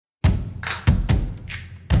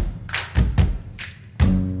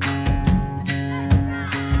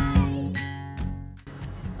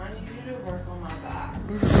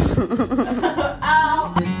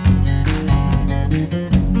Ow.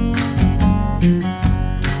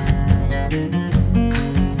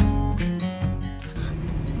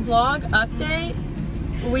 Vlog update.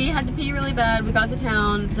 We had to pee really bad. We got to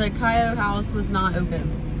town. The Kyo house was not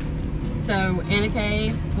open. So Anna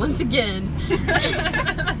Kay, once again,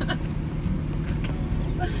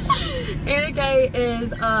 Anna Kay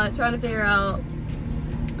is trying to figure out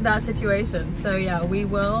that situation. So yeah, we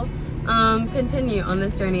will continue on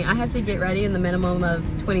this journey. I have to get ready in the minimum of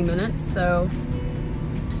 20 minutes. So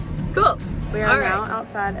cool. We are now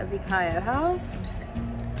outside of the Kyo house,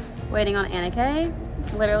 waiting on Anna Kay.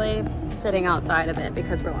 Literally sitting outside of it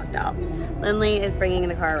because we're locked out. Lindley is bringing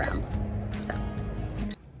the car around. So.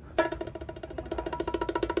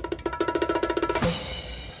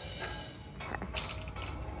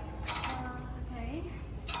 Okay.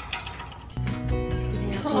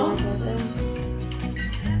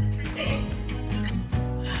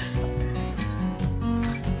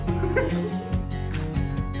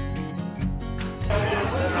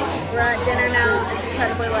 We're at dinner now. It's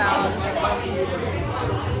incredibly loud.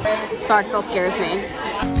 Starkville scares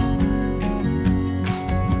me.